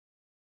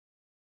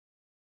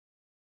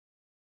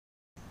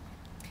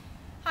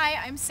Hi,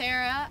 I'm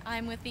Sarah.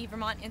 I'm with the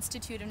Vermont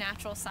Institute of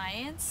Natural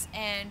Science,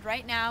 and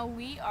right now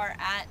we are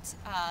at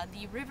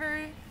the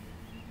river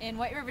in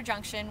White River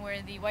Junction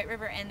where the White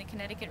River and the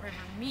Connecticut River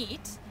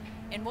meet.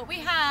 And what we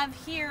have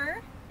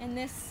here in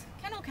this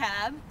kennel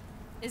cab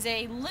is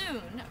a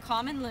loon, a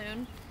common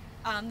loon.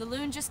 The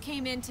loon just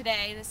came in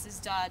today. This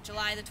is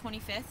July the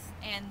 25th,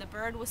 and the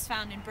bird was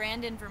found in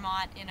Brandon,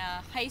 Vermont in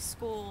a high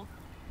school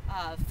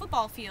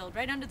football field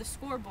right under the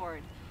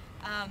scoreboard.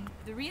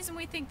 The reason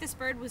we think this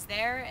bird was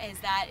there is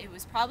that it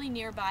was probably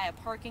nearby a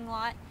parking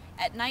lot.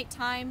 At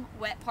nighttime,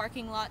 wet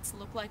parking lots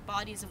look like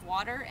bodies of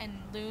water,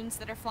 and loons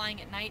that are flying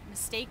at night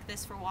mistake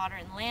this for water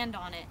and land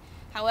on it.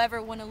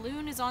 However, when a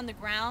loon is on the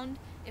ground,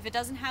 if it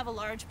doesn't have a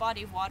large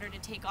body of water to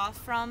take off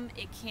from,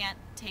 it can't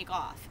take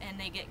off, and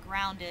they get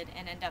grounded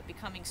and end up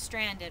becoming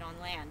stranded on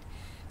land.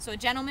 So a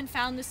gentleman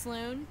found this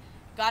loon,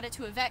 got it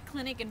to a vet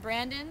clinic in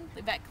Brandon.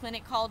 The vet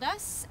clinic called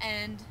us,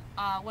 and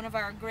one of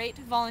our great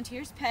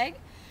volunteers, Peg,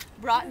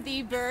 brought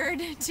the bird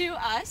to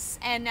us,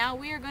 and now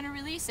we are going to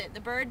release it.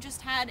 The bird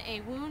just had a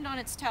wound on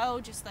its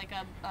toe, just like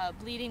a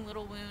bleeding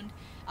little wound.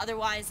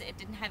 Otherwise, it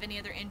didn't have any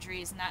other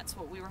injuries, and that's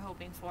what we were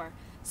hoping for.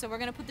 So we're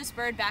going to put this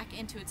bird back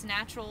into its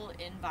natural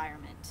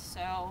environment.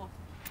 So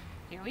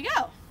here we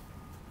go.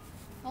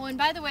 Oh, and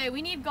by the way,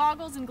 we need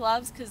goggles and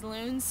gloves because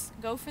loons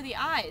go for the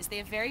eyes. They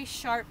have very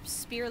sharp,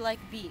 spear-like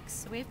beaks,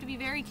 so we have to be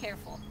very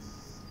careful.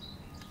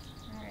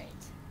 All right.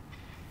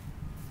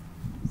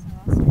 So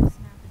I'll start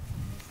snapping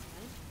from this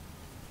side.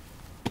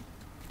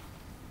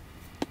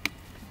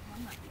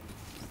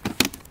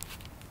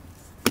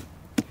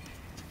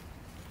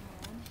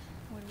 And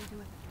what do we do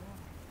with the door?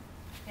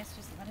 I guess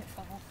just let it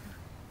fall. All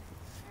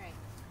right,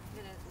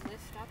 I'm gonna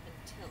lift up and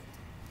tilt.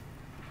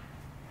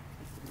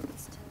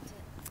 Let's tilt it.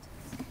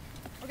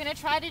 We're going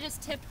to try to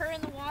just tip her in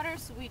the water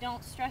so we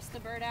don't stress the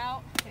bird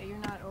out. Okay, you're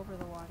not over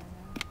the water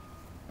now.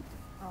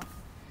 Oh.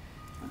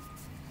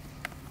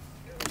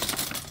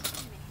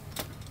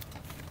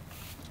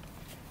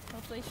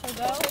 Hopefully she'll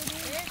go.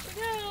 There she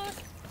goes.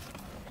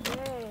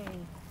 Yay.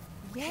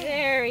 Yay.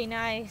 Very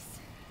nice.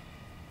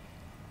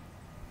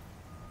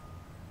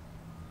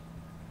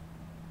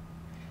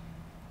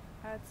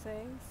 I'd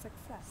say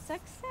success.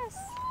 Success.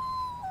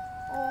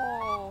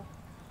 Oh.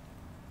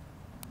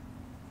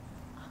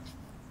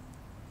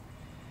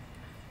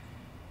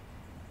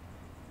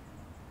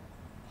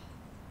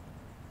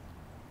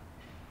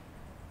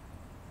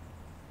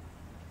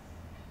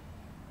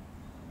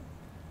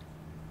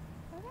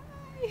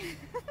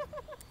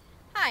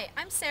 Hi,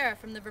 I'm Sarah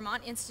from the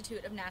Vermont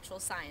Institute of Natural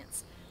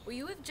Science. What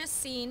you have just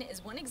seen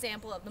is one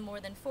example of the more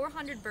than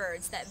 400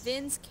 birds that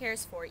VINS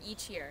cares for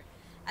each year.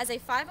 As a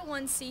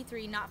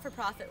 501c3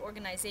 not-for-profit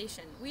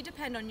organization, we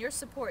depend on your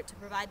support to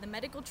provide the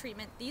medical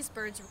treatment these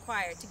birds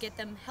require to get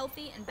them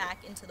healthy and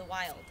back into the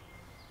wild.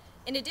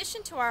 In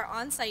addition to our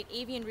on-site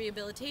avian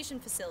rehabilitation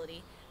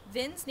facility,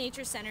 VINS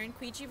Nature Center in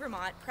Quechee,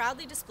 Vermont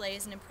proudly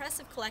displays an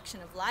impressive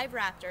collection of live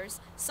raptors,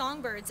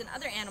 songbirds, and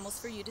other animals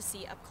for you to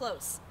see up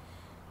close.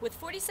 With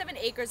 47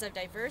 acres of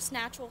diverse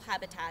natural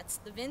habitats,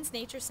 the VINS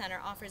Nature Center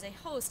offers a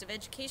host of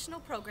educational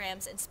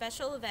programs and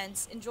special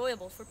events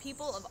enjoyable for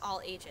people of all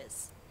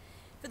ages.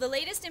 For the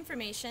latest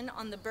information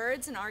on the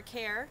birds in our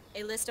care,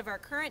 a list of our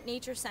current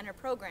Nature Center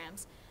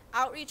programs,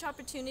 outreach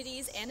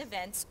opportunities and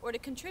events, or to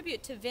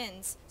contribute to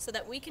VINS so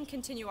that we can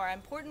continue our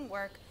important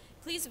work,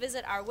 please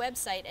visit our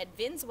website at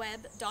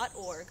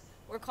vinsweb.org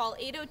or call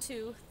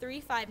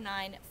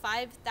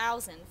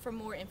 802-359-5000 for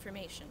more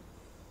information.